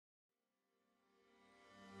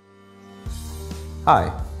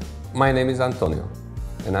Hi, my name is Antonio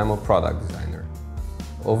and I'm a product designer.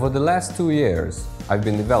 Over the last 2 years, I've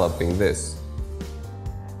been developing this.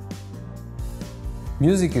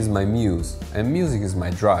 Music is my muse and music is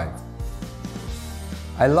my drive.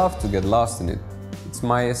 I love to get lost in it. It's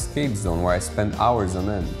my escape zone where I spend hours on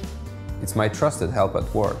end. It's my trusted help at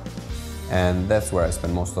work, and that's where I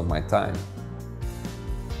spend most of my time.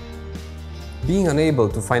 Being unable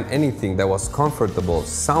to find anything that was comfortable,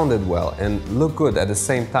 sounded well, and looked good at the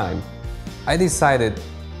same time, I decided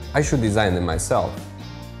I should design them myself.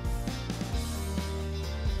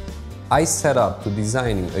 I set up to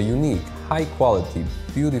designing a unique, high-quality,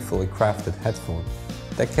 beautifully crafted headphone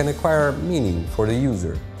that can acquire meaning for the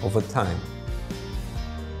user over time.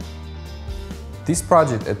 This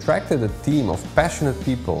project attracted a team of passionate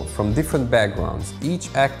people from different backgrounds,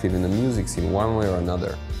 each active in the music scene one way or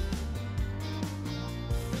another.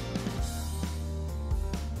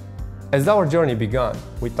 As our journey began,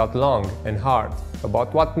 we thought long and hard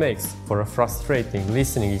about what makes for a frustrating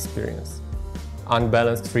listening experience.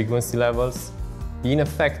 Unbalanced frequency levels,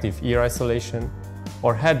 ineffective ear isolation,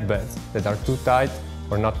 or headbands that are too tight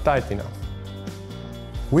or not tight enough.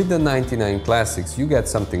 With the 99 Classics, you get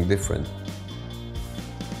something different.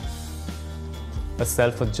 A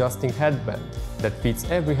self-adjusting headband that fits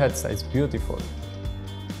every head size beautifully.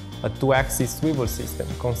 A 2-axis swivel system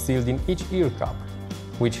concealed in each ear cup,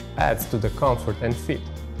 which adds to the comfort and fit.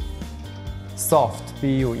 Soft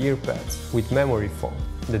PU earpads with memory foam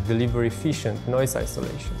that deliver efficient noise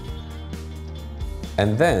isolation.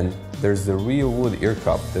 And then there's the real wood ear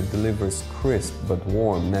cup that delivers crisp but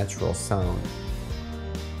warm natural sound.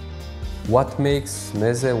 What makes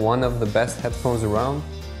Meze one of the best headphones around?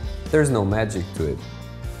 There's no magic to it.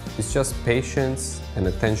 It's just patience and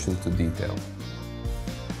attention to detail.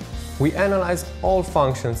 We analyzed all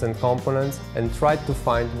functions and components and tried to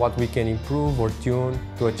find what we can improve or tune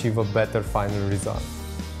to achieve a better final result.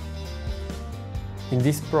 In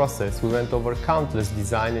this process, we went over countless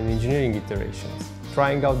design and engineering iterations,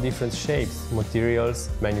 trying out different shapes, materials,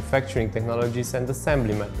 manufacturing technologies, and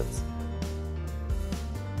assembly methods.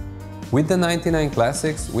 With the 99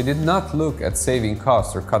 Classics, we did not look at saving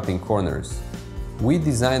costs or cutting corners. We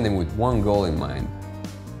designed them with one goal in mind: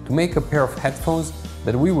 to make a pair of headphones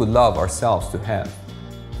that we would love ourselves to have.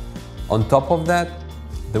 On top of that,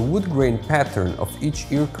 the wood grain pattern of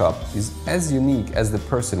each ear cup is as unique as the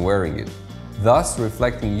person wearing it, thus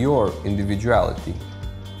reflecting your individuality.